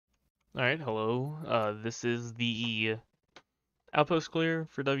Alright, hello. This is the outpost clear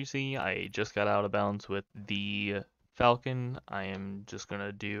for WC. I just got out of bounds with the Falcon. I am just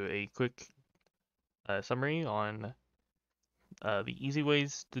gonna do a quick summary on the easy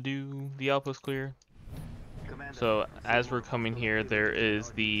ways to do the outpost clear. So as we're coming here, there is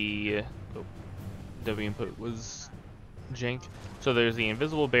the W input was jank. So there's the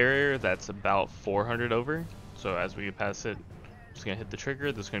invisible barrier that's about 400 over. So as we pass it, just gonna hit the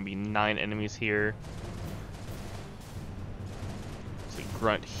trigger. There's gonna be 9 enemies here.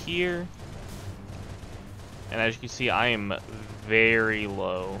 Grunt here, and as you can see, I am very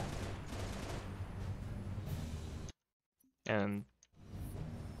low, and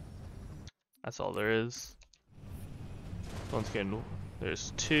that's all there is. Once again,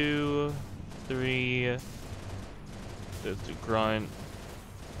 there's 2, 3, there's the grunt,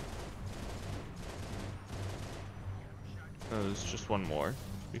 and there's just one more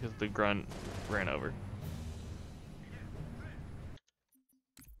because the grunt ran over.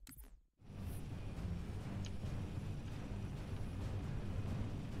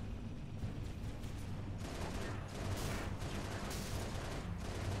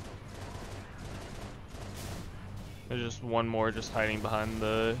 There's just one more just hiding behind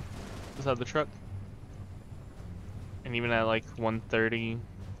beside the truck. And even at like 130,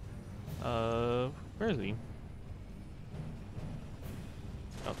 where is he?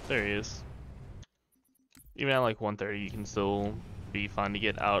 Oh, there he is. Even at like 130, you can still be fine to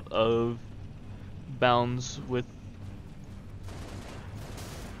get out of bounds with.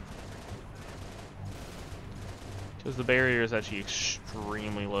 Because the barrier is actually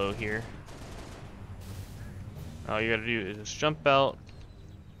extremely low here. All you gotta do is just jump out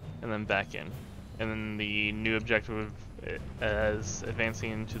and then back in. And then the new objective is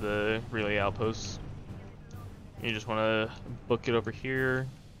advancing into the relay outposts. You just want to book it over here.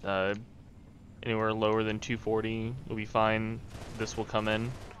 Anywhere lower than 240 will be fine. This will come in.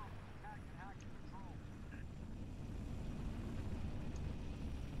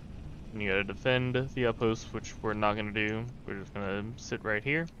 And you gotta defend the outpost, which we're not gonna do. We're just gonna sit right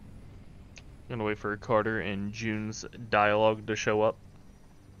here. Gonna wait for Carter and June's dialogue to show up.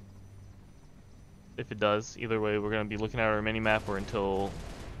 If it does, either way, we're gonna be looking at our mini-map or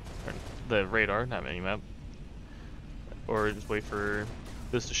the radar, not mini-map. Or just wait for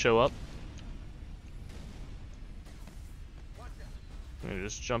this to show up. I'm gonna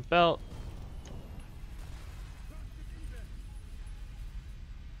just jump out.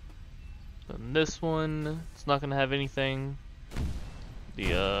 Then this one, it's not gonna have anything.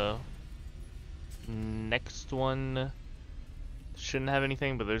 The next one shouldn't have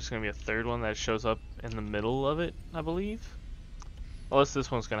anything, but there's gonna be a third one that shows up in the middle of it, I believe. Unless this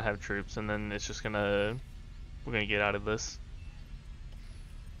one's gonna have troops, and then it's just we're gonna get out of this.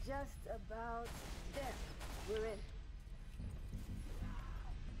 Just about there. We're in.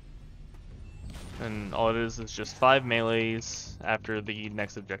 And all it is just 5 melees after the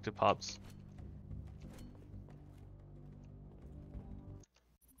next objective pops.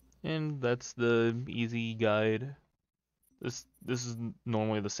 And that's the easy guide. This is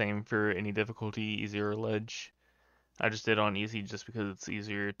normally the same for any difficulty, easy or ledge. I just did it on easy just because it's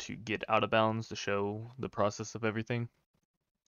easier to get out of bounds to show the process of everything.